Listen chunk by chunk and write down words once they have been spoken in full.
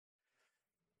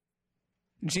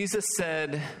Jesus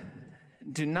said,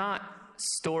 "Do not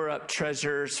store up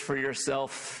treasures for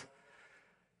yourself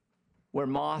where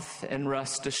moth and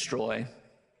rust destroy,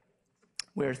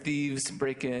 where thieves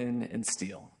break in and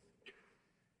steal.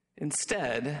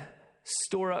 Instead,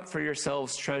 store up for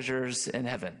yourselves treasures in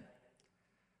heaven,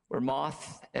 where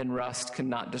moth and rust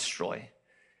cannot destroy,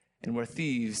 and where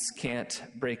thieves can't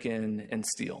break in and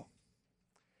steal.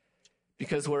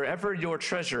 Because wherever your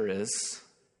treasure is,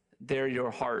 there your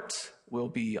heart will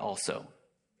be also."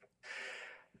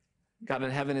 God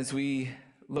in heaven, as we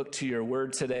look to your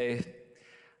word today,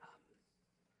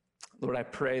 Lord, I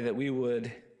pray that we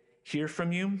would hear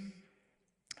from you,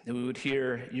 that we would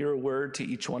hear your word to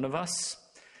each one of us.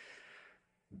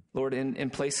 Lord, in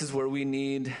places where we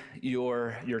need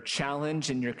your challenge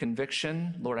and your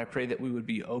conviction, Lord, I pray that we would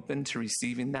be open to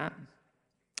receiving that.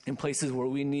 In places where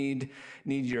we need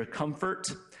your comfort,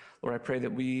 Lord, I pray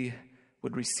that we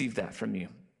would receive that from you.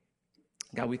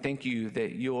 God, we thank you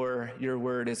that your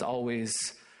word is always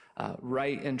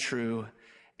right and true,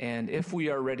 and if we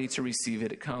are ready to receive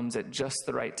it, it comes at just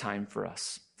the right time for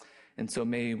us. And so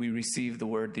may we receive the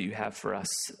word that you have for us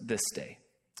this day.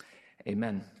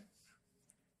 Amen.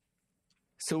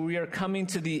 So we are coming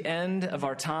to the end of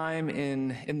our time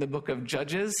in the book of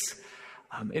Judges.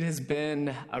 It has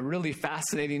been a really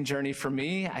fascinating journey for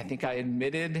me. I think I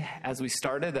admitted as we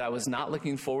started that I was not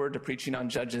looking forward to preaching on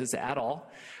Judges at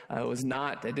all. I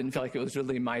didn't feel like it was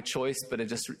really my choice, but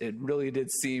it really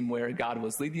did seem where God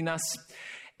was leading us.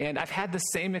 And I've had the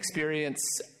same experience,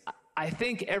 I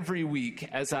think, every week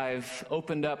as I've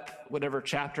opened up whatever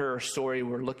chapter or story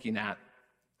we're looking at.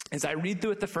 As I read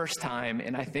through it the first time,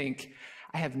 and I think,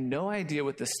 I have no idea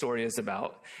what this story is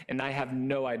about, and I have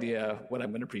no idea what I'm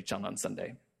going to preach on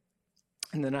Sunday.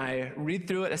 And then I read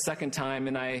through it a second time,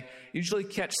 and I usually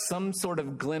catch some sort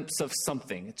of glimpse of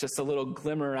something. It's just a little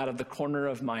glimmer out of the corner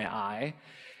of my eye.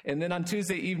 And then on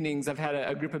Tuesday evenings, I've had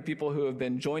a group of people who have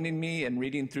been joining me and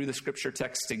reading through the scripture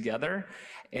text together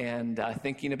and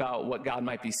thinking about what God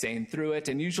might be saying through it.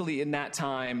 And usually in that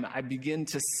time, I begin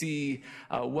to see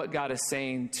what God is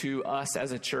saying to us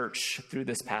as a church through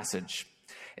this passage.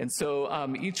 And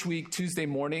so each week, Tuesday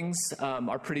mornings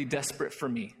are pretty desperate for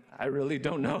me. I really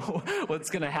don't know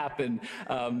what's going to happen.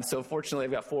 So fortunately,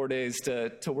 I've got 4 days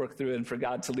to work through it and for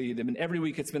God to lead. I mean, every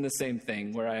week it's been the same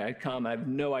thing where I come, I have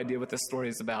no idea what the story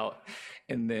is about.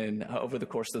 And then over the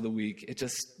course of the week, it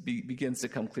just begins to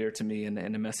come clear to me and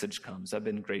a message comes. I've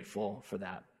been grateful for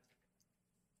that.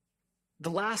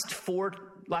 The last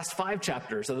 5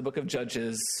 chapters of the book of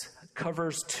Judges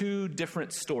covers 2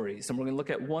 different stories. And we're going to look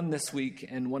at one this week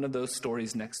and one of those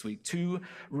stories next week. 2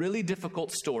 really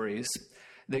difficult stories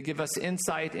that give us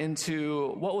insight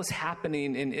into what was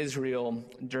happening in Israel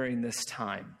during this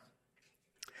time.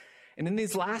 And in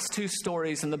these last 2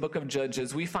 stories in the book of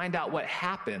Judges, we find out what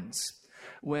happens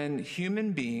when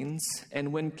human beings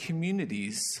and when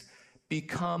communities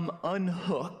become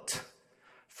unhooked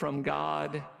from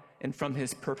God and from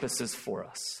his purposes for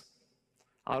us.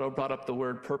 Otto brought up the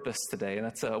word purpose today, and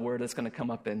that's a word that's going to come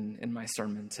up in my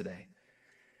sermon today.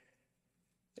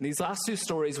 In these last 2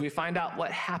 stories, we find out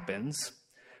what happens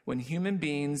when human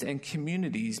beings and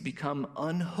communities become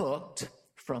unhooked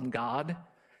from God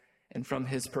and from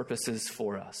his purposes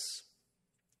for us.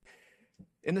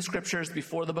 In the scriptures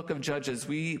before the book of Judges,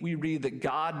 we read that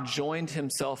God joined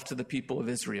himself to the people of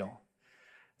Israel.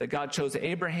 That God chose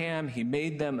Abraham, he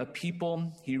made them a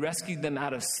people, he rescued them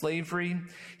out of slavery,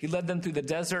 he led them through the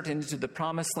desert into the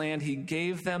promised land, he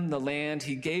gave them the land,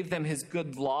 he gave them his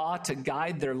good law to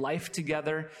guide their life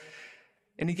together,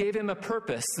 and he gave him a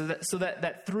purpose so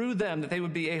that through them that they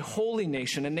would be a holy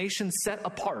nation, a nation set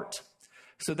apart,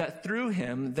 so that through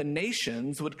him the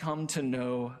nations would come to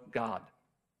know God.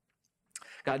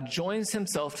 God joins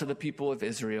himself to the people of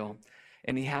Israel,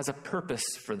 and he has a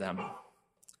purpose for them.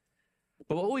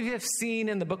 But what we have seen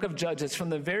in the book of Judges from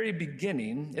the very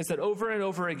beginning is that over and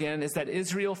over again is that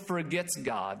Israel forgets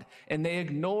God and they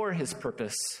ignore his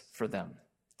purpose for them.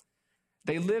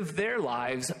 They live their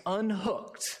lives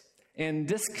unhooked and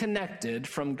disconnected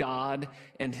from God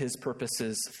and his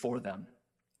purposes for them.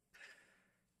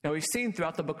 Now, we've seen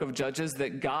throughout the book of Judges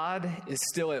that God is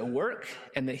still at work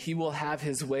and that he will have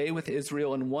his way with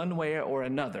Israel in one way or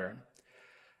another.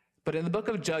 But in the book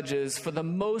of Judges, for the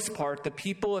most part, the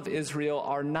people of Israel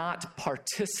are not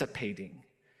participating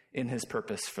in his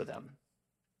purpose for them.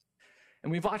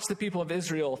 And we've watched the people of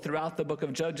Israel throughout the book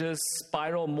of Judges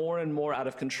spiral more and more out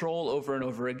of control over and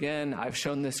over again. I've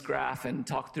shown this graph and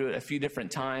talked through it a few different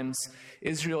times.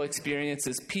 Israel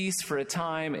experiences peace for a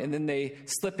time, and then they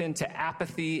slip into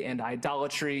apathy and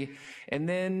idolatry. And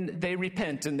then they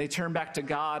repent and they turn back to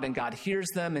God, and God hears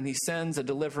them and he sends a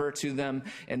deliverer to them.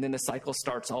 And then the cycle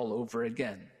starts all over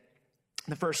again.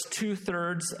 The first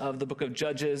 2/3 of the book of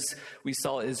Judges, we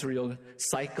saw Israel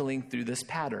cycling through this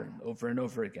pattern over and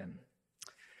over again.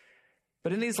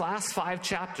 But in these last 5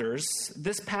 chapters,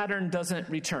 this pattern doesn't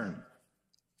return.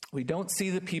 We don't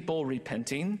see the people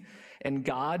repenting, and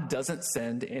God doesn't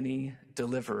send any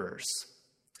deliverers.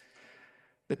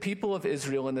 The people of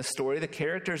Israel in this story, the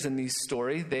characters in this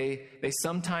story, they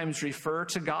sometimes refer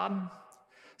to God.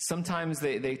 Sometimes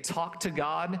they talk to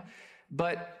God,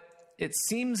 but it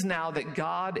seems now that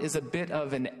God is a bit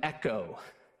of an echo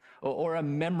or a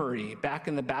memory back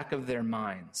in the back of their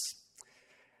minds.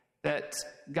 That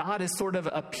God is sort of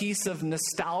a piece of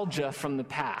nostalgia from the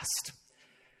past.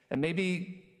 And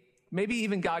maybe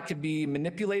even God could be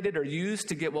manipulated or used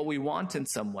to get what we want in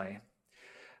some way.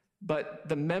 But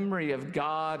the memory of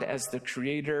God as the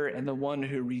creator and the one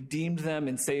who redeemed them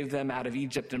and saved them out of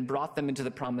Egypt and brought them into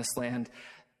the promised land,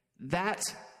 that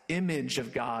image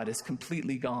of God is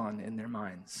completely gone in their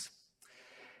minds.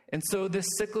 And so this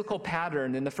cyclical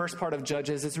pattern in the first part of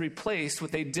Judges is replaced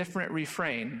with a different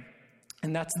refrain.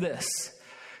 And that's this,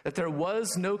 that there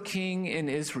was no king in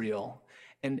Israel,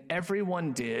 and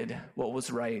everyone did what was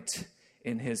right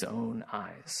in his own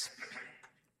eyes.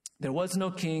 There was no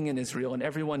king in Israel, and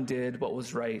everyone did what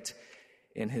was right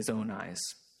in his own eyes.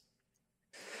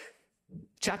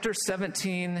 Chapter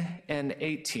 17 and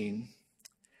 18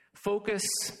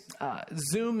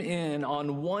 zoom in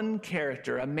on one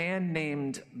character, a man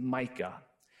named Micah,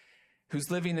 who's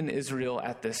living in Israel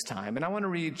at this time. And I want to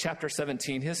read chapter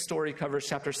 17. His story covers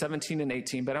chapter 17 and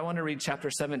 18, but I want to read chapter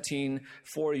 17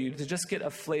 for you to just get a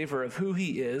flavor of who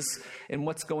he is and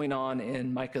what's going on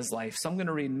in Micah's life. So I'm going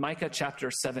to read Micah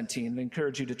chapter 17. I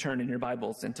encourage you to turn in your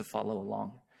Bibles and to follow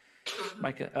along.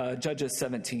 Judges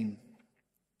 17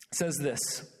 says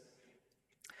this.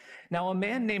 Now a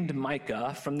man named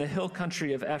Micah from the hill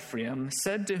country of Ephraim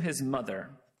said to his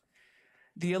mother,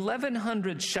 "The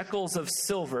 1,100 shekels of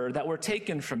silver that were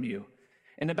taken from you,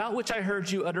 and about which I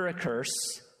heard you utter a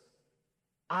curse,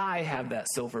 I have that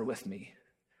silver with me.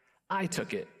 I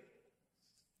took it."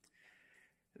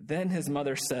 Then his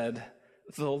mother said,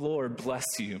 "The Lord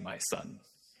bless you, my son."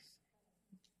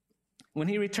 When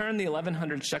he returned the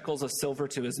 1,100 shekels of silver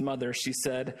to his mother, she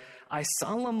said, "I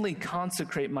solemnly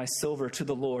consecrate my silver to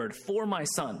the Lord for my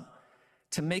son,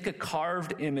 to make a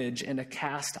carved image and a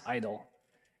cast idol.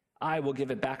 I will give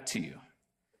it back to you."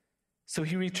 So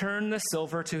he returned the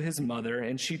silver to his mother,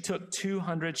 and she took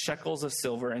 200 shekels of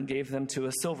silver and gave them to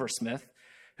a silversmith,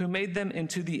 who made them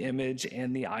into the image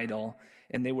and the idol,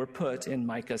 and they were put in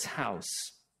Micah's house.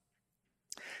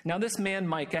 Now this man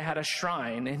Micah had a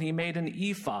shrine, and he made an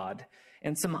ephod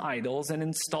and some idols, and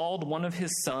installed one of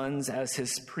his sons as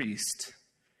his priest.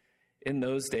 In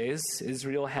those days,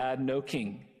 Israel had no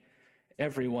king.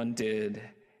 Everyone did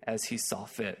as he saw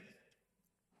fit.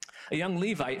 A young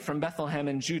Levite from Bethlehem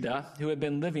in Judah, who had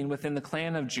been living within the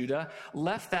clan of Judah,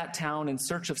 left that town in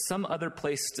search of some other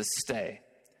place to stay.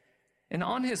 And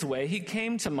on his way, he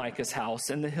came to Micah's house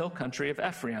in the hill country of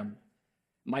Ephraim.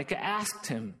 Micah asked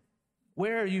him,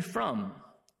 "Where are you from?"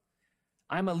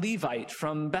 "I'm a Levite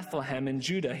from Bethlehem in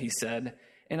Judah," he said,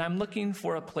 "and I'm looking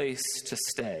for a place to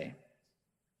stay."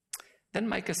 Then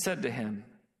Micah said to him,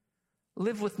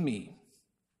 "Live with me.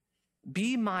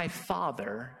 Be my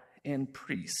father and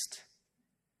priest,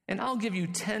 and I'll give you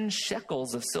 10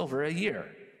 shekels of silver a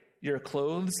year, your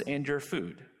clothes and your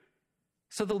food."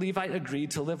 So the Levite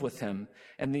agreed to live with him,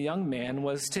 and the young man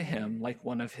was to him like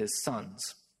one of his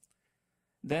sons.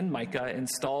 Then Micah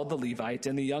installed the Levite,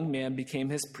 and the young man became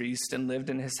his priest and lived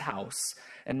in his house.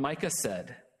 And Micah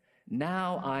said,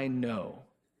 "Now I know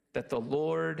that the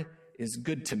Lord is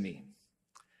good to me,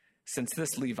 since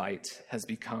this Levite has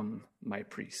become my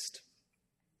priest."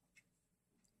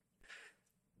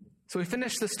 So we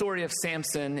finished the story of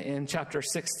Samson in chapter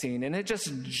 16, and it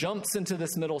just jumps into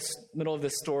this middle of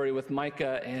this story with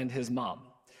Micah and his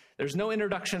mom. There's no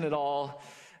introduction at all.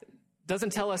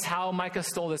 Doesn't tell us how Micah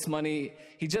stole this money.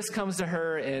 He just comes to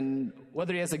her, and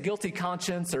whether he has a guilty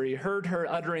conscience or he heard her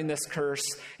uttering this curse,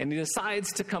 and he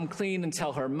decides to come clean and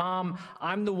tell her, "Mom,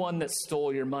 I'm the one that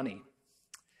stole your money."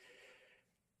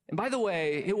 And by the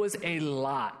way, it was a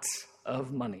lot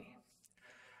of money.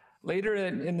 Later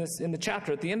in the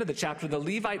chapter, at the end of the chapter, the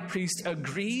Levite priest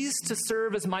agrees to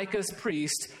serve as Micah's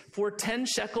priest for 10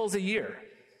 shekels a year.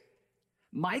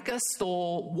 Micah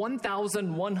stole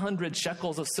 1,100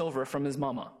 shekels of silver from his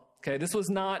mama. Okay, this was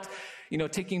not,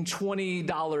 taking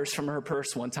 $20 from her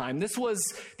purse one time. This was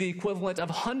the equivalent of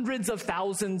hundreds of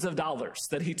thousands of dollars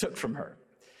that he took from her.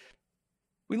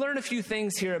 We learn a few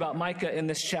things here about Micah in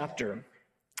this chapter.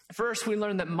 First, we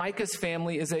learn that Micah's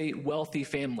family is a wealthy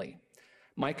family.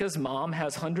 Micah's mom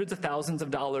has hundreds of thousands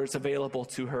of dollars available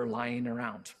to her lying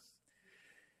around.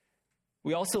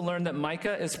 We also learn that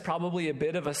Micah is probably a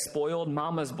bit of a spoiled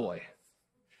mama's boy.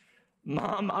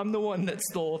 Mom, I'm the one that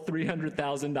stole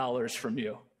 $300,000 from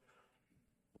you.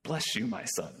 Bless you, my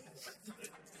son.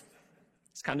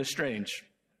 It's kind of strange.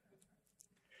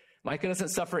 Micah doesn't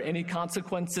suffer any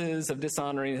consequences of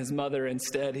dishonoring his mother.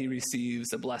 Instead, he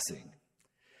receives a blessing.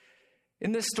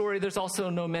 In this story, there's also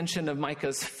no mention of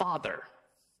Micah's father.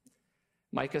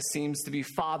 Micah seems to be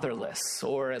fatherless,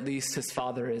 or at least his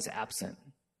father is absent.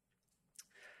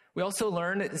 We also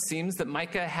learn, it seems, that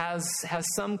Micah has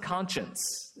some conscience.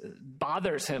 It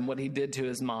bothers him what he did to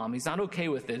his mom. He's not okay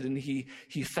with it, and he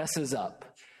fesses up.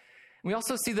 We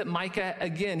also see that Micah,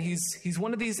 again, he's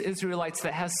one of these Israelites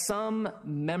that has some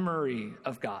memory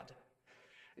of God.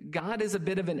 God is a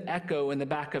bit of an echo in the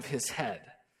back of his head,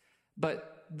 but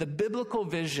the biblical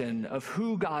vision of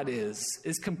who God is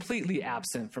completely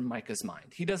absent from Micah's mind.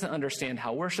 He doesn't understand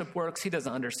how worship works. He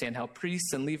doesn't understand how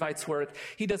priests and Levites work.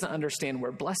 He doesn't understand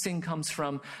where blessing comes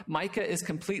from. Micah is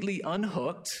completely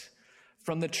unhooked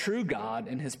from the true God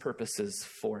and his purposes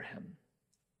for him.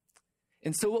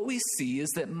 And so what we see is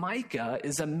that Micah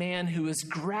is a man who is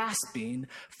grasping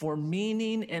for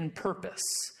meaning and purpose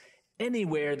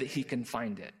anywhere that he can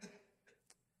find it.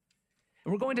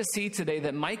 And we're going to see today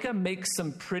that Micah makes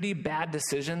some pretty bad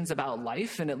decisions about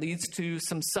life, and it leads to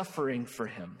some suffering for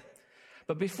him.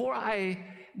 But before I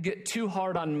get too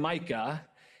hard on Micah,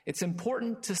 it's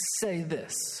important to say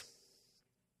this.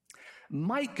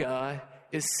 Micah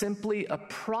is simply a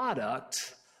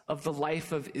product of the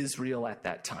life of Israel at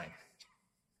that time.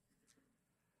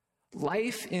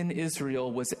 Life in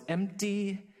Israel was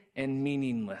empty and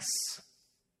meaningless.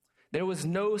 There was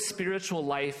no spiritual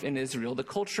life in Israel. The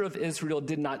culture of Israel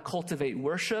did not cultivate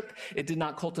worship. It did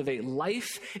not cultivate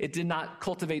life. It did not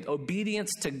cultivate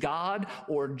obedience to God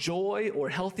or joy or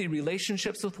healthy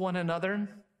relationships with one another.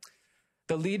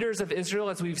 The leaders of Israel,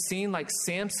 as we've seen, like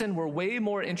Samson, were way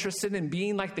more interested in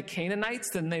being like the Canaanites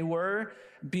than they were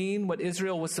being what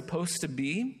Israel was supposed to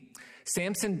be.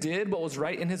 Samson did what was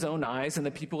right in his own eyes, and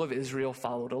the people of Israel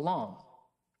followed along.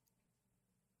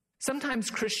 Sometimes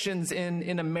Christians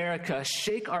in America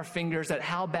shake our fingers at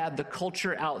how bad the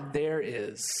culture out there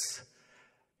is.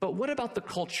 But what about the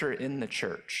culture in the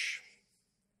church?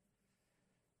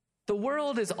 The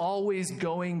world is always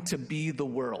going to be the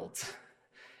world.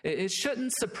 It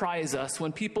shouldn't surprise us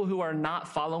when people who are not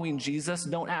following Jesus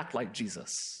don't act like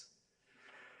Jesus.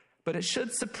 But it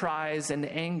should surprise and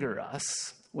anger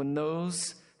us when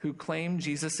those who claim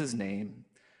Jesus' name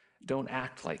don't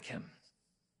act like him.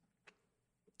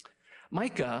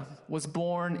 Micah was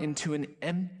born into an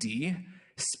empty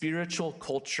spiritual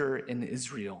culture in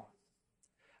Israel,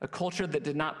 a culture that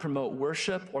did not promote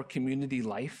worship or community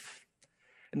life.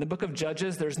 In the book of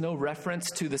Judges, there's no reference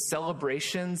to the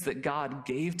celebrations that God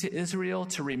gave to Israel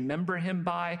to remember him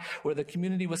by, where the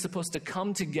community was supposed to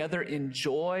come together in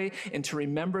joy and to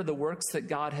remember the works that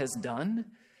God has done.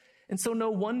 And so no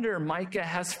wonder Micah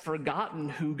has forgotten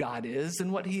who God is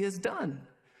and what he has done.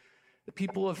 The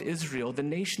people of Israel, the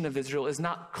nation of Israel, is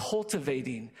not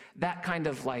cultivating that kind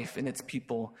of life in its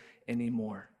people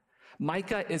anymore.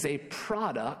 Micah is a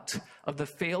product of the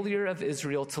failure of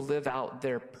Israel to live out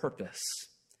their purpose.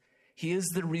 He is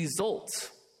the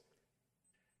result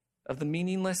of the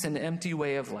meaningless and empty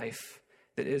way of life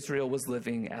that Israel was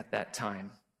living at that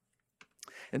time.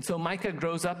 And so Micah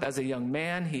grows up as a young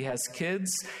man. He has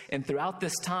kids. And throughout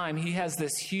this time, he has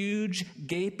this huge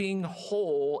gaping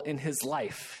hole in his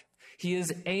life. He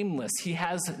is aimless. He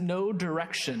has no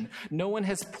direction. No one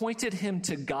has pointed him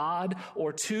to God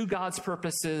or to God's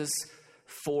purposes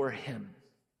for him.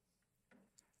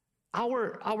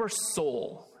 Our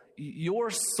soul,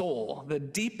 your soul, the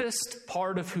deepest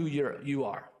part of who you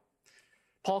are.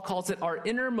 Paul calls it our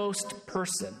innermost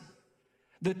person.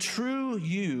 The true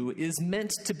you is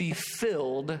meant to be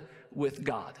filled with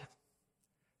God.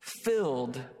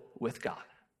 Filled with God.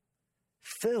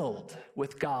 Filled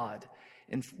with God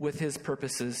and with his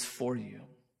purposes for you.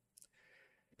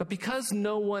 But because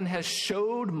no one has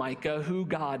showed Micah who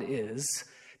God is,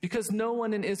 because no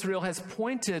one in Israel has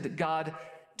pointed God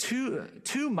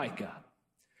to Micah,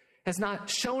 has not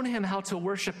shown him how to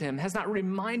worship him, has not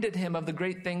reminded him of the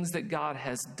great things that God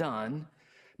has done,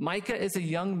 Micah is a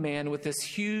young man with this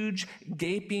huge,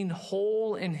 gaping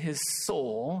hole in his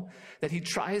soul that he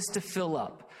tries to fill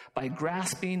up by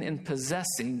grasping and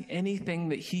possessing anything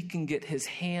that he can get his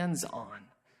hands on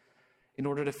in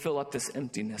order to fill up this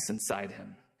emptiness inside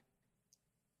him.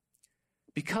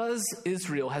 Because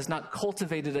Israel has not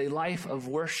cultivated a life of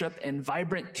worship and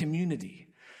vibrant community,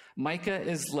 Micah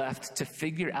is left to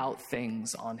figure out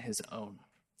things on his own.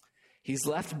 He's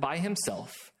left by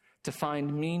himself to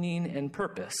find meaning and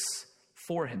purpose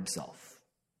for himself.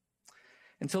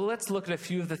 And so let's look at a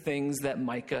few of the things that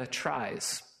Micah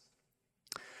tries.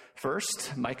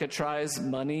 First, Micah tries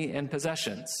money and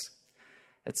possessions.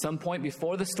 At some point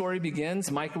before the story begins,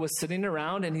 Micah was sitting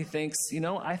around and he thinks,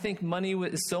 I think money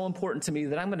is so important to me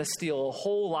that I'm going to steal a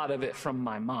whole lot of it from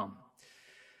my mom.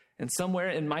 And somewhere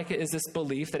in Micah is this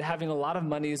belief that having a lot of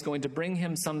money is going to bring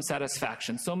him some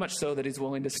satisfaction, so much so that he's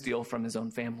willing to steal from his own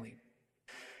family.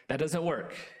 That doesn't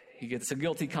work. He gets a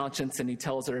guilty conscience and he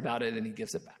tells her about it and he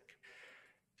gives it back.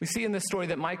 We see in this story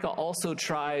that Micah also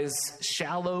tries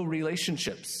shallow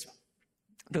relationships.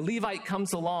 The Levite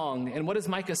comes along, and what does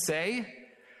Micah say?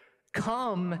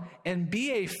 Come and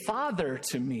be a father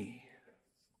to me.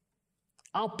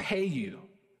 I'll pay you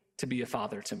to be a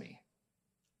father to me.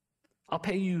 I'll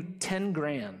pay you 10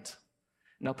 grand,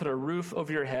 and I'll put a roof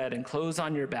over your head and clothes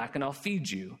on your back, and I'll feed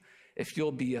you if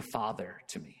you'll be a father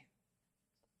to me.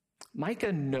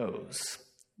 Micah knows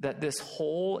that this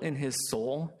hole in his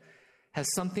soul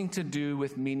has something to do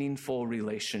with meaningful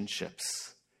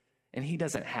relationships, and he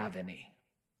doesn't have any.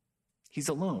 He's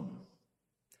alone.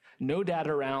 No dad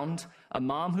around, a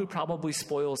mom who probably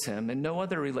spoils him, and no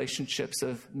other relationships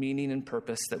of meaning and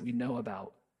purpose that we know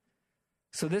about.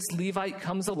 So this Levite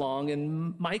comes along,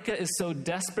 and Micah is so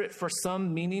desperate for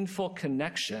some meaningful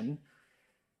connection,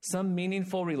 some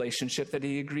meaningful relationship, that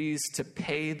he agrees to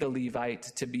pay the Levite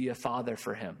to be a father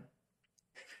for him.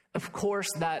 Of course,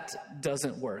 that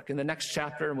doesn't work. In the next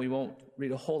chapter, and we won't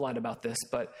read a whole lot about this,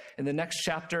 but in the next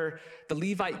chapter, the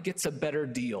Levite gets a better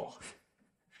deal.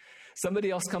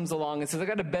 Somebody else comes along and says, I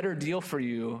got a better deal for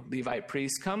you, Levite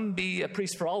priest. Come be a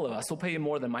priest for all of us. We'll pay you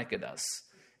more than Micah does.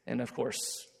 And of course,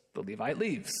 the Levite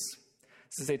leaves.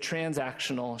 This is a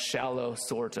transactional, shallow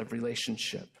sort of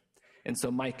relationship. And so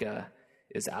Micah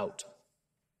is out.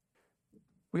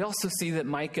 We also see that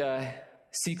Micah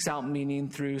seeks out meaning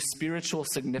through spiritual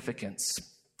significance.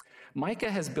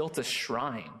 Micah has built a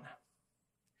shrine.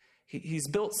 He's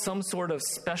built some sort of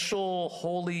special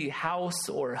holy house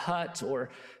or hut or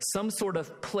some sort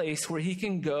of place where he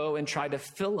can go and try to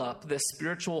fill up this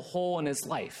spiritual hole in his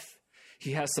life.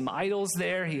 He has some idols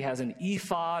there. He has an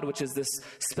ephod, which is this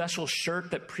special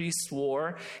shirt that priests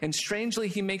wore. And strangely,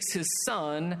 he makes his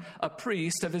son a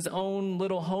priest of his own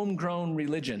little homegrown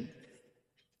religion.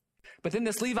 But then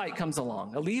this Levite comes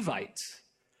along, a Levite.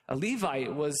 A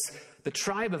Levite was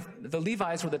the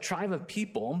Levites were the tribe of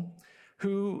people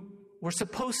who were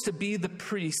supposed to be the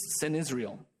priests in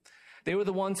Israel. They were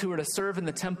the ones who were to serve in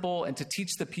the temple and to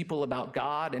teach the people about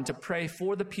God and to pray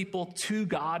for the people to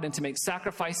God and to make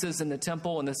sacrifices in the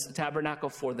temple and the tabernacle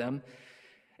for them.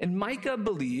 And Micah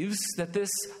believes that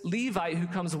this Levite who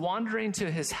comes wandering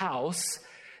to his house,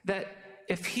 that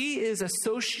if he is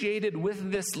associated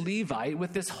with this Levite,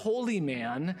 with this holy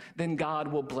man, then God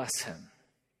will bless him.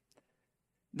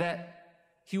 That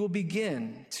he will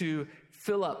begin to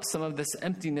fill up some of this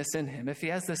emptiness in him if he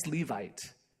has this Levite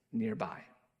nearby.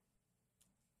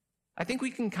 I think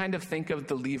we can kind of think of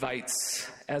the Levites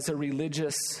as a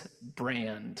religious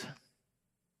brand.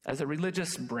 As a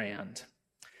religious brand.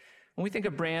 When we think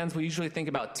of brands, we usually think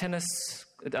about tennis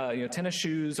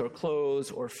shoes or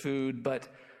clothes or food, but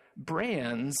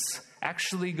brands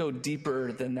actually go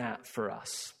deeper than that for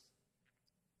us.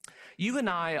 You and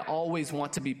I always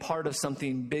want to be part of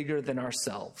something bigger than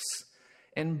ourselves.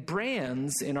 And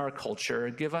brands in our culture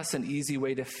give us an easy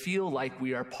way to feel like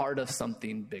we are part of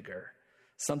something bigger,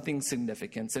 something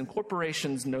significant. And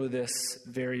corporations know this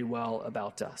very well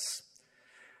about us.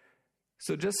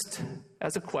 So just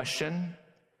as a question,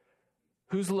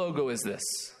 whose logo is this?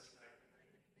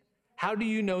 How do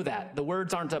you know that? The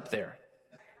words aren't up there.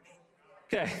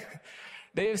 Okay.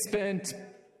 They have spent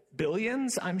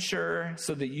billions, I'm sure,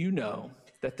 so that you know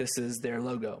that this is their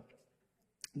logo.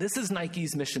 This is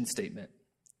Nike's mission statement: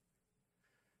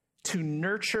 to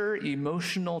nurture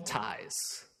emotional ties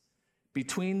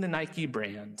between the Nike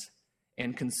brand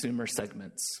and consumer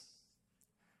segments.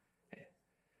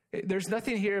 There's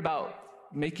nothing here about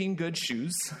making good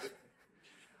shoes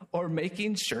or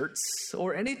making shirts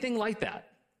or anything like that.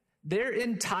 Their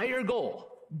entire goal,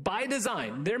 by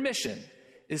design, their mission,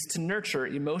 is to nurture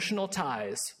emotional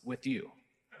ties with you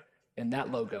and that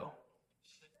logo.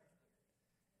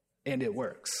 and it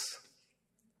works.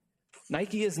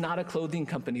 Nike is not a clothing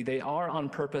company. They are on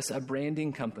purpose a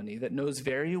branding company that knows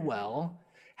very well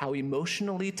how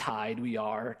emotionally tied we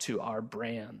are to our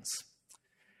brands.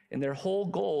 And their whole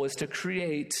goal is to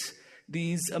create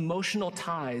these emotional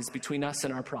ties between us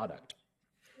and our product.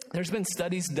 There's been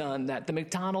studies done that the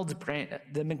McDonald's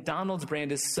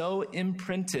brand is so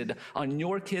imprinted on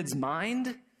your kid's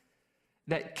mind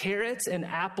that carrots and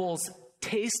apples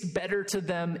taste better to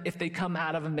them if they come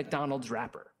out of a McDonald's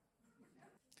wrapper.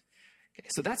 Okay,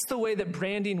 so that's the way that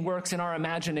branding works in our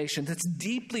imaginations. It's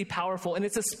deeply powerful, and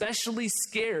it's especially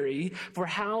scary for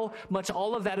how much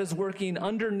all of that is working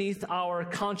underneath our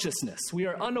consciousness. We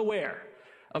are unaware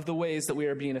of the ways that we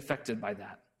are being affected by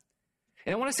that.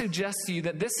 And I want to suggest to you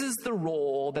that this is the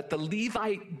role that the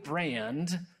Levite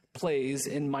brand plays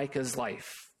in Micah's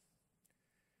life.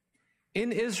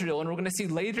 In Israel, and we're going to see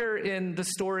later in the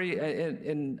story,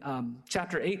 in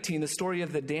chapter 18, the story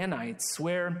of the Danites,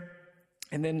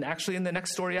 and then actually in the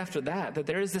next story after that, that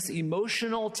there is this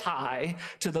emotional tie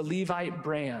to the Levite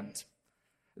brand.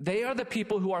 They are the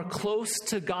people who are close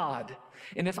to God.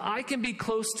 And if I can be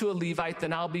close to a Levite,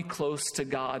 then I'll be close to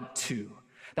God too.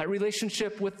 That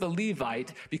relationship with the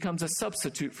Levite becomes a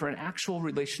substitute for an actual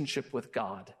relationship with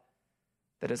God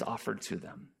that is offered to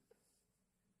them.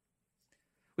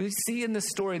 We see in this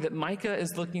story that Micah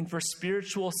is looking for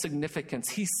spiritual significance.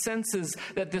 He senses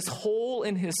that this hole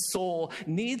in his soul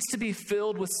needs to be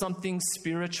filled with something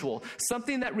spiritual,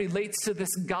 something that relates to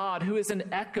this God who is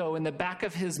an echo in the back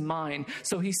of his mind.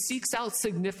 So he seeks out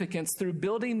significance through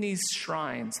building these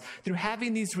shrines, through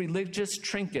having these religious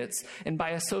trinkets, and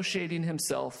by associating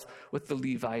himself with the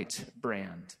Levite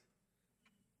brand.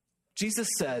 Jesus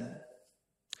said,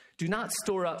 "Do not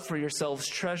store up for yourselves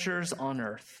treasures on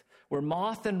earth, where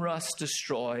moth and rust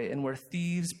destroy and where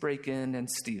thieves break in and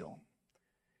steal.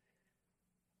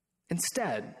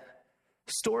 Instead,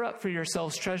 store up for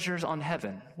yourselves treasures on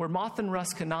heaven, where moth and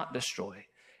rust cannot destroy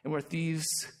and where thieves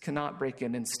cannot break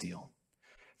in and steal.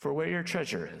 For where your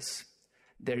treasure is,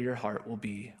 there your heart will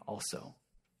be also."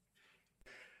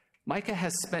 Micah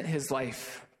has spent his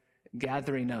life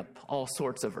gathering up all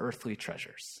sorts of earthly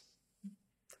treasures.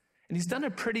 And he's done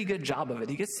a pretty good job of it.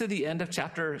 He gets to the end of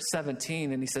chapter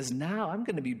 17 and he says, now I'm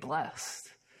going to be blessed.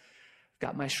 I've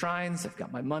got my shrines, I've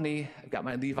got my money, I've got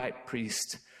my Levite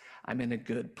priest. I'm in a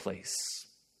good place.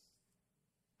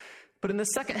 But in the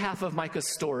second half of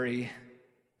Micah's story,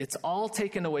 it's all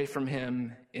taken away from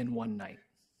him in one night.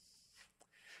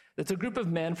 It's a group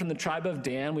of men from the tribe of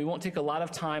Dan. We won't take a lot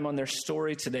of time on their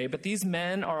story today, but these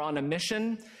men are on a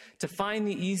mission to find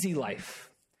the easy life.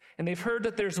 And they've heard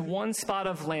that there's one spot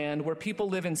of land where people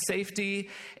live in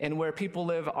safety and where people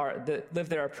live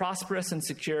there are prosperous and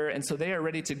secure. And so they are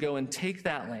ready to go and take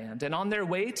that land. And on their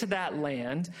way to that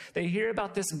land, they hear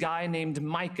about this guy named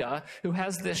Micah who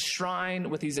has this shrine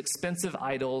with these expensive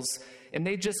idols. And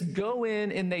they just go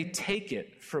in and they take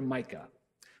it from Micah.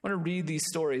 I want to read these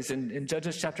stories in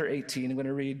Judges chapter 18. I'm going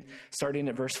to read starting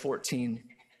at verse 14.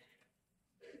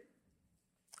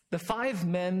 The 5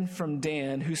 men from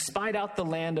Dan who spied out the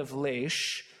land of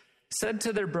Laish said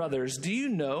to their brothers, "Do you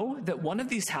know that one of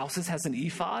these houses has an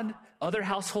ephod, other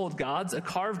household gods, a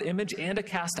carved image, and a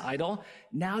cast idol?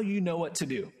 Now you know what to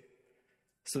do."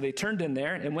 So they turned in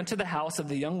there and went to the house of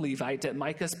the young Levite at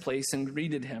Micah's place and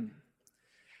greeted him.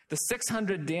 The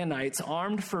 600 Danites,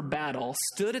 armed for battle,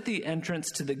 stood at the entrance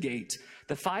to the gate.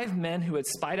 The 5 men who had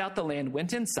spied out the land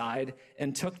went inside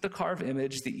and took the carved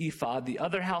image, the ephod, the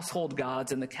other household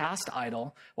gods, and the cast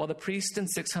idol, while the priest and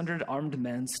 600 armed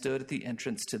men stood at the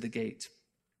entrance to the gate.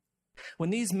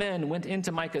 When these men went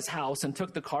into Micah's house and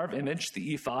took the carved image,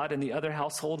 the ephod, and the other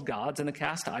household gods, and the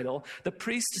cast idol, the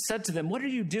priest said to them, "What are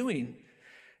you doing?"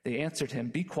 They answered him,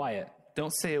 "Be quiet,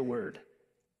 don't say a word.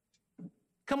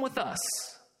 Come with us.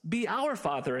 Be our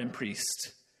father and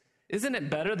priest. Isn't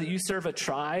it better that you serve a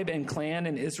tribe and clan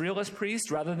in Israel as priest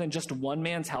rather than just one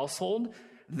man's household?"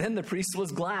 Then the priest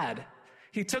was glad.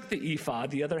 He took the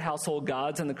ephod, the other household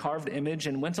gods, and the carved image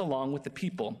and went along with the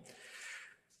people,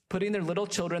 putting their little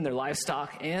children, their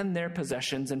livestock, and their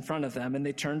possessions in front of them, and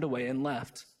they turned away and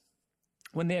left.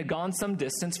 When they had gone some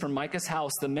distance from Micah's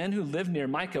house, the men who lived near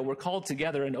Micah were called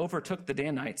together and overtook the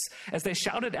Danites. As they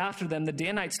shouted after them, the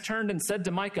Danites turned and said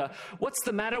to Micah, "What's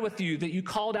the matter with you that you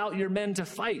called out your men to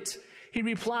fight?" He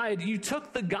replied, "You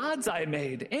took the gods I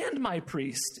made and my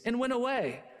priest and went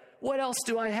away. What else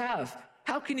do I have?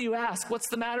 How can you ask, 'What's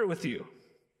the matter with you?'"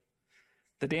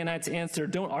 The Danites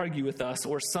answered, "Don't argue with us,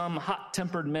 or some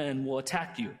hot-tempered men will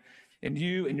attack you, and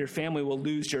you and your family will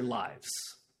lose your lives."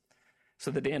 So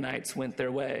the Danites went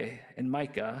their way, and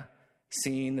Micah,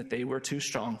 seeing that they were too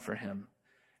strong for him,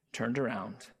 turned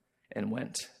around and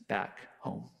went back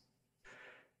home.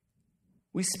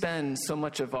 We spend so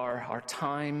much of our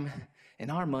time and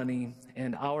our money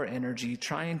and our energy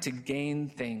trying to gain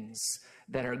things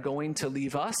that are going to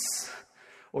leave us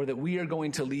or that we are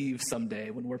going to leave someday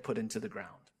when we're put into the ground.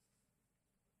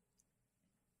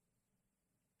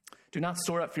 Do not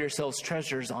store up for yourselves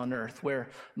treasures on earth where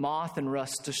moth and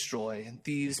rust destroy and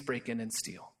thieves break in and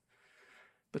steal.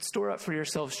 But store up for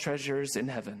yourselves treasures in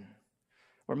heaven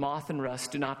where moth and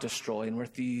rust do not destroy and where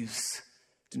thieves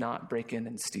do not break in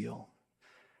and steal.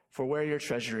 For where your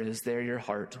treasure is, there your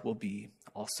heart will be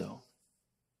also.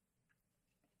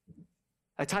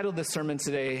 I titled this sermon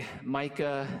today,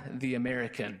 Micah the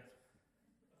American.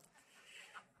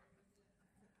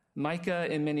 Micah,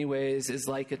 in many ways, is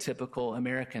like a typical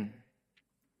American.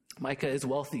 Micah is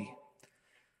wealthy.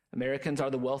 Americans are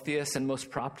the wealthiest and most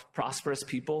prosperous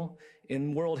people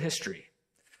in world history.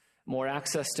 More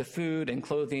access to food and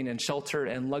clothing and shelter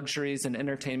and luxuries and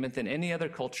entertainment than any other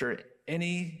culture,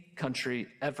 any country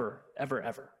ever.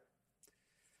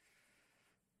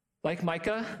 Like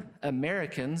Micah,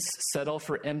 Americans settle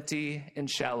for empty and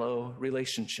shallow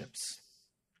relationships.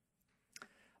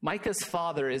 Micah's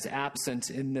father is absent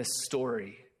in this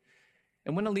story.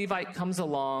 And when a Levite comes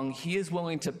along, he is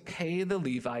willing to pay the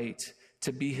Levite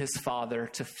to be his father,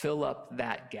 to fill up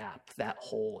that gap, that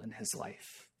hole in his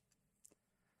life.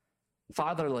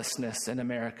 Fatherlessness in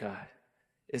America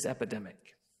is epidemic.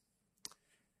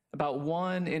 About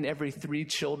 1 in every 3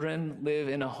 children live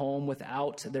in a home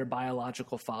without their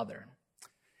biological father.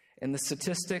 And the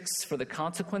statistics for the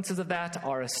consequences of that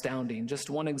are astounding. Just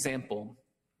one example.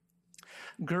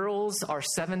 Girls are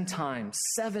 7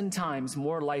 times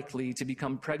more likely to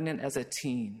become pregnant as a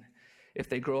teen if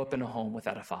they grow up in a home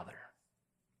without a father.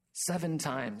 7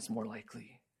 times more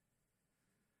likely.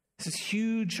 This is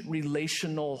huge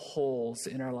relational holes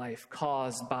in our life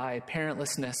caused by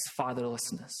parentlessness,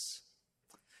 fatherlessness.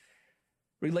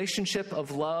 Relationship of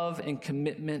love and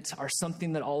commitment are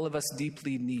something that all of us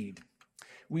deeply need.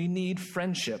 We need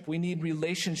friendship. We need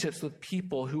relationships with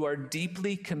people who are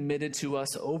deeply committed to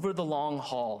us over the long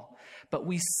haul. But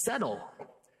we settle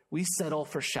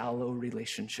for shallow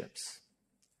relationships.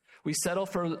 We settle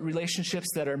for relationships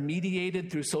that are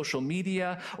mediated through social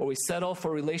media, or we settle for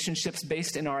relationships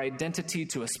based in our identity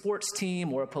to a sports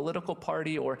team or a political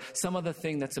party or some other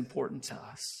thing that's important to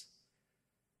us.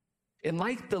 And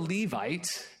like the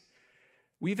Levite,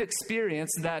 we've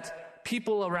experienced that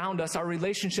people around us, our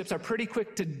relationships are pretty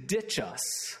quick to ditch us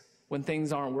when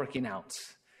things aren't working out.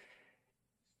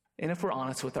 And if we're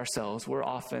honest with ourselves, we're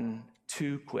often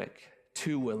too quick,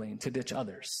 too willing to ditch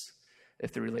others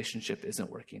if the relationship isn't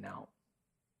working out.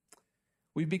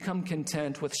 We become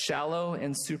content with shallow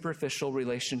and superficial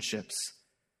relationships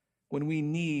when we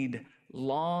need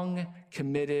long,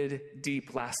 committed,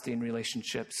 deep, lasting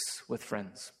relationships with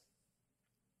friends.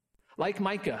 Like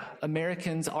Micah,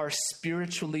 Americans are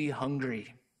spiritually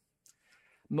hungry.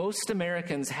 Most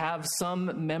Americans have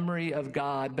some memory of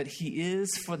God, but he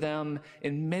is for them,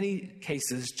 in many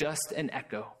cases, just an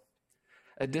echo.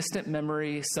 A distant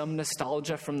memory, some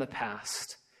nostalgia from the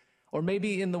past. Or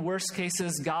maybe in the worst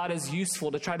cases, God is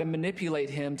useful to try to manipulate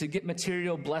him to get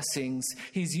material blessings.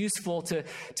 He's useful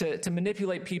to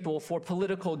manipulate people for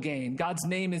political gain. God's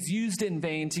name is used in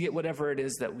vain to get whatever it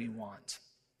is that we want.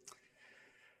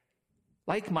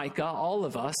 Like Micah, all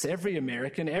of us, every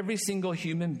American, every single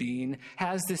human being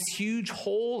has this huge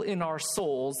hole in our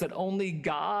souls that only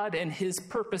God and his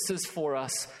purposes for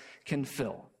us can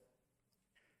fill.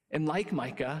 And like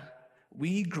Micah,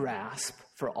 we grasp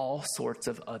for all sorts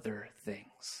of other things.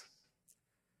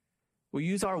 We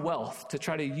use our wealth to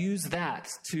try to use that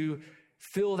to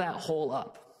fill that hole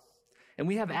up. And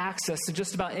we have access to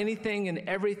just about anything and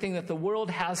everything that the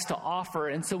world has to offer.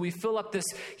 And so we fill up this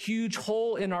huge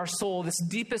hole in our soul, this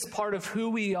deepest part of who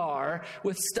we are,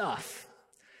 with stuff.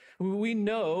 We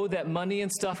know that money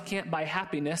and stuff can't buy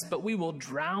happiness, but we will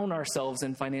drown ourselves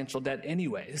in financial debt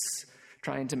anyways,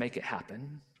 trying to make it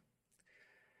happen.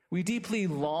 We deeply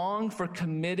long for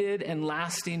committed and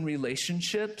lasting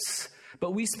relationships,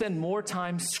 but we spend more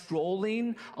time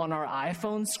scrolling on our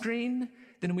iPhone screen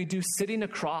than we do sitting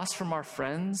across from our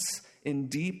friends in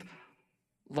deep,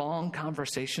 long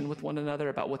conversation with one another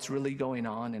about what's really going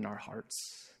on in our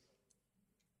hearts.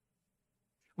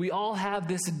 We all have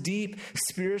this deep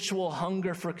spiritual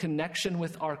hunger for connection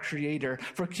with our Creator,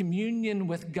 for communion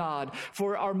with God,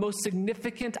 for our most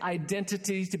significant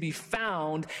identity to be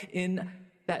found in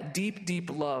that deep,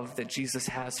 deep love that Jesus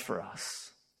has for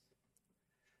us.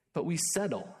 But we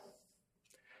settle.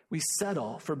 We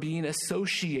settle for being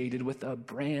associated with a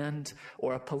brand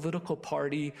or a political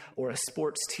party or a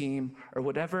sports team or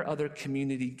whatever other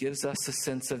community gives us a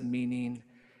sense of meaning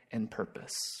and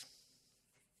purpose.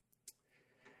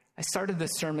 I started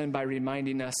this sermon by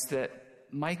reminding us that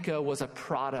Micah was a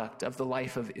product of the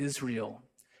life of Israel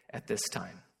at this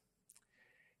time.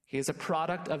 He is a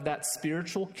product of that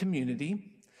spiritual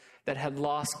community that had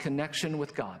lost connection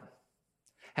with God,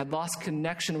 had lost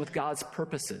connection with God's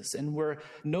purposes, and were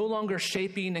no longer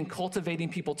shaping and cultivating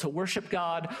people to worship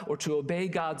God or to obey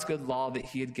God's good law that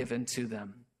he had given to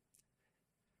them.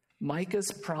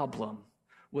 Micah's problem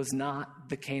was not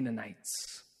the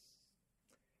Canaanites.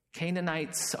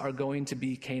 Canaanites are going to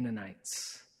be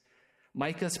Canaanites.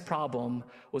 Micah's problem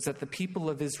was that the people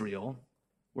of Israel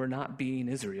were not being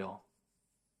Israel.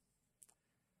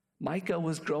 Micah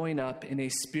was growing up in a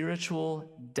spiritual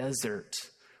desert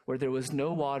where there was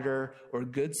no water or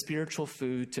good spiritual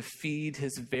food to feed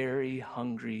his very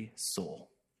hungry soul.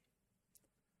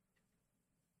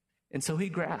 And so he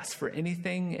grasped for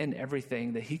anything and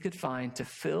everything that he could find to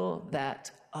fill that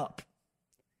up.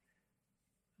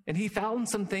 And he found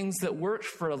some things that worked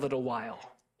for a little while.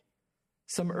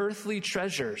 Some earthly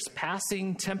treasures,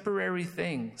 passing temporary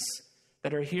things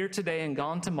that are here today and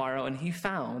gone tomorrow, and he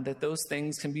found that those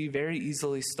things can be very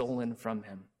easily stolen from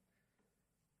him.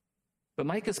 But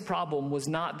Micah's problem was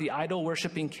not the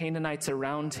idol-worshiping Canaanites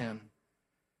around him.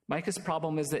 Micah's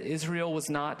problem is that Israel was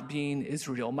not being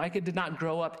Israel. Micah did not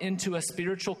grow up into a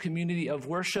spiritual community of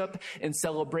worship and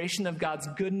celebration of God's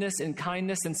goodness and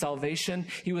kindness and salvation.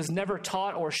 He was never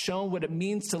taught or shown what it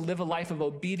means to live a life of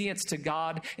obedience to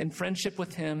God in friendship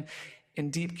with him, in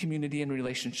deep community and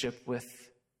relationship with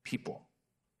people.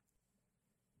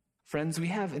 Friends, we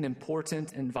have an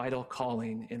important and vital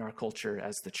calling in our culture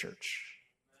as the church.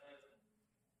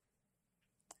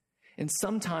 And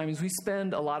sometimes we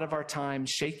spend a lot of our time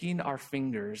shaking our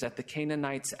fingers at the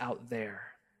Canaanites out there.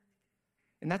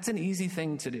 And that's an easy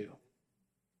thing to do.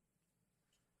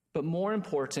 But more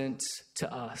important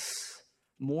to us,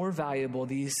 more valuable,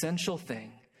 the essential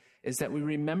thing is that we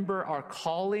remember our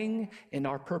calling and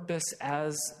our purpose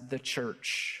as the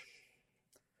church.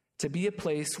 To be a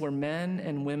place where men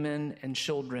and women and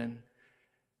children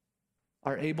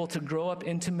are able to grow up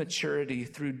into maturity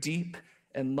through deep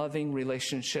and loving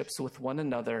relationships with one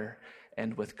another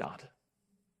and with God.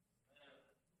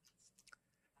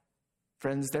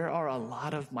 Friends, there are a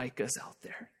lot of Micahs out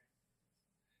there.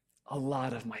 A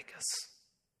lot of Micahs.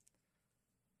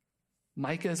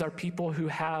 Micahs are people who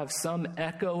have some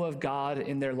echo of God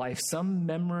in their life, some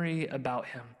memory about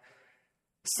him,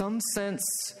 some sense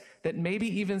that maybe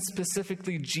even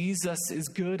specifically Jesus is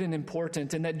good and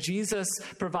important, and that Jesus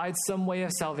provides some way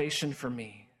of salvation for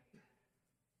me.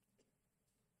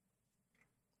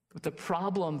 But the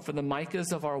problem for the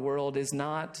Micahs of our world is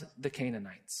not the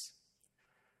Canaanites.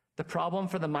 The problem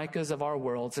for the Micahs of our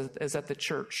world is that the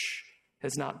church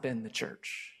has not been the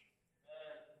church.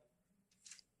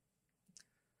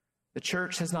 The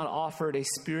church has not offered a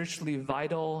spiritually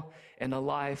vital and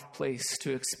alive place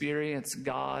to experience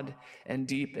God and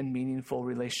deep and meaningful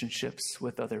relationships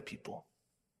with other people.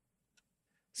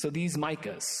 So these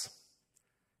Micahs,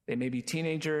 they may be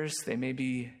teenagers, they may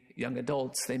be young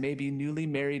adults, they may be newly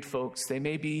married folks, they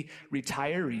may be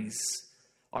retirees,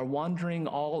 are wandering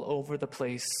all over the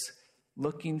place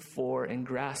looking for and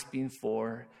grasping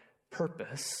for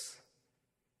purpose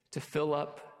to fill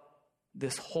up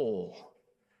this hole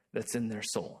that's in their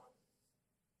soul.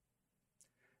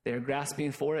 They are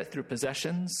grasping for it through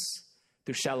possessions,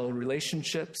 through shallow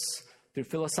relationships, through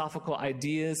philosophical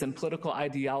ideas and political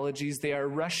ideologies. They are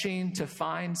rushing to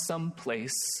find some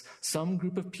place, some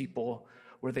group of people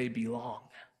where they belong.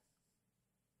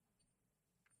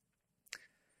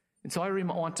 And so I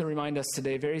want to remind us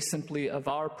today very simply of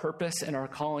our purpose and our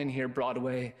calling here at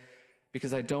Broadway,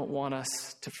 because I don't want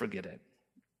us to forget it.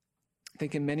 I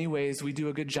think in many ways we do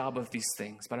a good job of these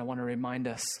things, but I want to remind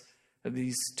us of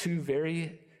these two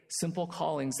very simple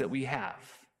callings that we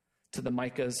have to the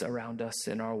Micahs around us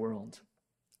in our world.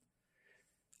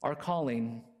 Our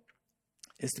calling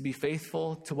is to be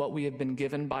faithful to what we have been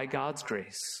given by God's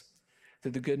grace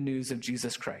through the good news of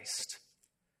Jesus Christ.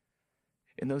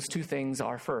 And those two things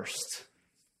are, first,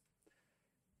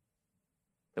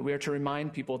 that we are to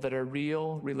remind people that a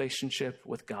real relationship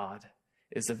with God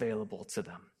is available to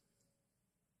them.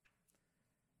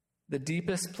 The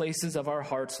deepest places of our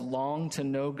hearts long to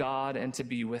know God and to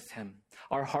be with him.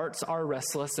 Our hearts are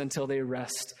restless until they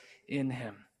rest in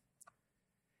him.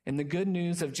 In the good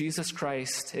news of Jesus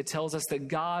Christ, it tells us that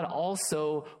God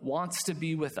also wants to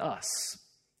be with us.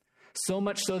 so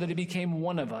much so that he became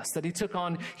one of us, that he took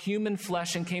on human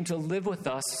flesh and came to live with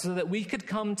us so that we could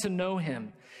come to know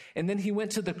him. And then he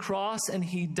went to the cross and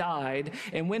he died.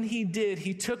 And when he did,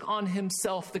 he took on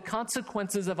himself the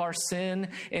consequences of our sin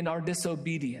and our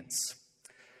disobedience.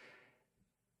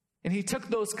 And he took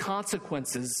those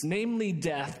consequences, namely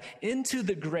death, into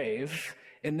the grave,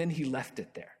 and then he left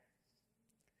it there.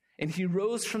 And he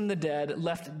rose from the dead,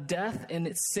 left death and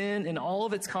its sin and all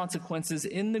of its consequences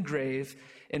in the grave,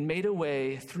 and made a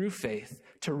way through faith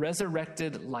to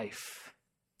resurrected life.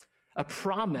 A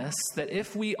promise that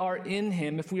if we are in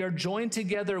him, if we are joined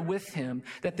together with him,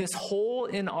 that this hole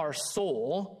in our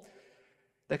soul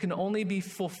that can only be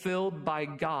fulfilled by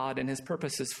God and his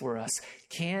purposes for us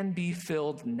can be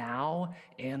filled now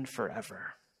and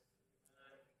forever.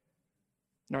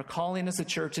 And our calling as a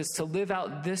church is to live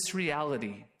out this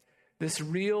reality, this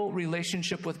real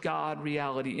relationship with God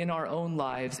reality in our own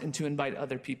lives, and to invite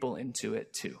other people into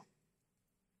it too.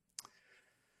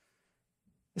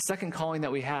 The second calling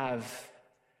that we have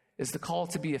is the call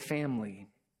to be a family.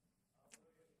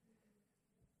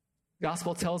 The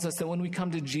gospel tells us that when we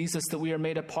come to Jesus, that we are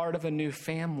made a part of a new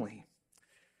family.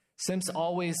 Sims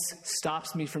always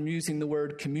stops me from using the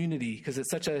word community because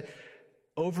it's such a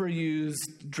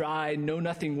overused, dry,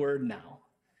 know-nothing word now.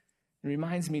 It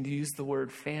reminds me to use the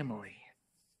word family.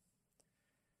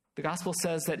 The gospel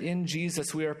says that in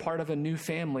Jesus we are part of a new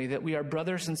family, that we are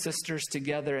brothers and sisters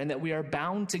together, and that we are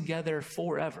bound together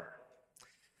forever.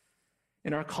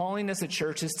 And our calling as a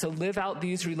church is to live out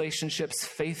these relationships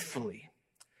faithfully.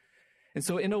 And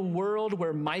so in a world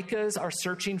where Micahs are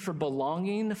searching for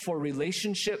belonging, for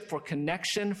relationship, for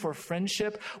connection, for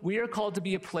friendship, we are called to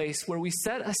be a place where we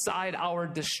set aside our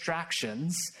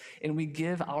distractions and we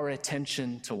give our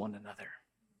attention to one another.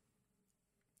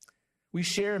 We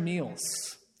share meals.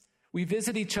 We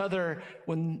visit each other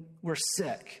when we're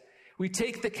sick. We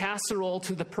take the casserole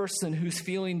to the person who's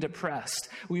feeling depressed.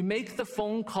 We make the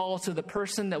phone call to the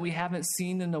person that we haven't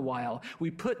seen in a while. We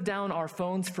put down our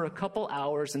phones for a couple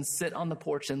hours and sit on the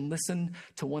porch and listen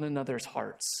to one another's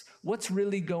hearts. What's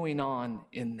really going on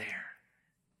in there?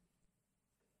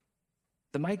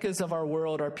 The Micahs of our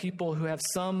world are people who have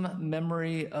some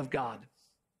memory of God.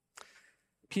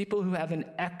 People who have an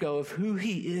echo of who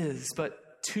he is,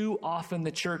 but too often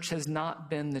the church has not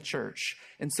been the church.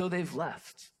 And so they've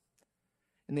left.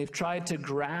 And they've tried to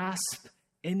grasp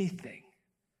anything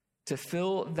to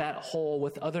fill that hole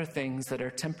with other things that are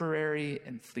temporary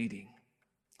and fleeting.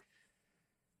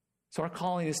 So our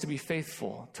calling is to be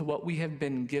faithful to what we have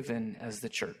been given as the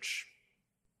church,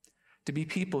 to be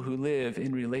people who live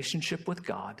in relationship with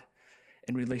God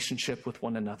and relationship with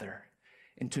one another,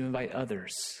 and to invite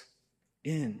others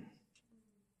into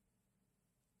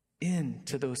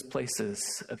those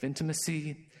places of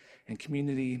intimacy and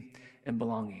community and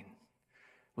belonging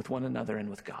with one another and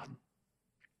with God.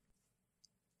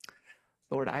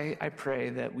 Lord, I pray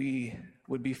that we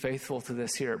would be faithful to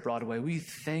this here at Broadway. We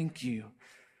thank you.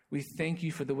 We thank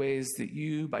you for the ways that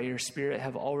you, by your Spirit,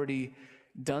 have already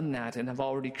done that and have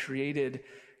already created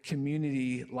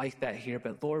community like that here.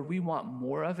 But Lord, we want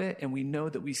more of it, and we know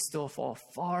that we still fall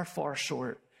far, far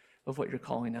short of what you're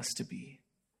calling us to be.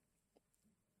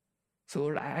 So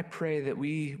Lord, I pray that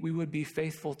we would be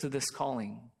faithful to this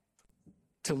calling,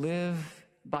 to live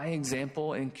by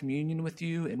example in communion with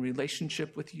you, in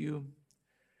relationship with you,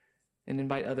 and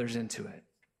invite others into it.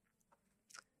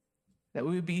 That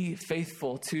we would be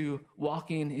faithful to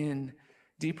walking in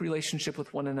deep relationship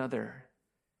with one another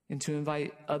and to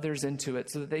invite others into it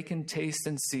so that they can taste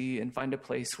and see and find a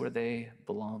place where they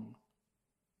belong.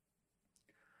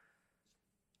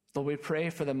 Lord, we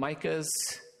pray for the Micahs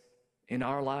in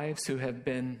our lives who have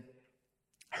been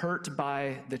hurt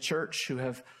by the church, who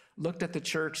have looked at the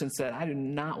church and said, I do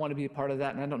not want to be a part of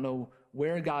that, and I don't know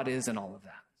where God is in all of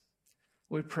that.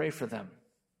 We pray for them.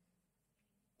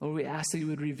 Lord, we ask that you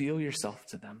would reveal yourself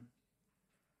to them.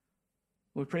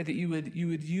 We pray that you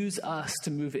would use us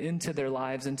to move into their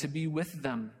lives and to be with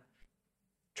them,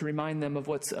 to remind them of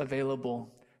what's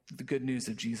available, the good news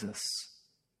of Jesus.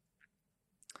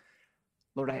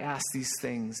 Lord, I ask these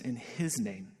things in his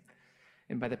name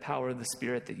and by the power of the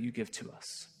Spirit that you give to us.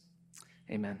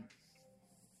 Amen.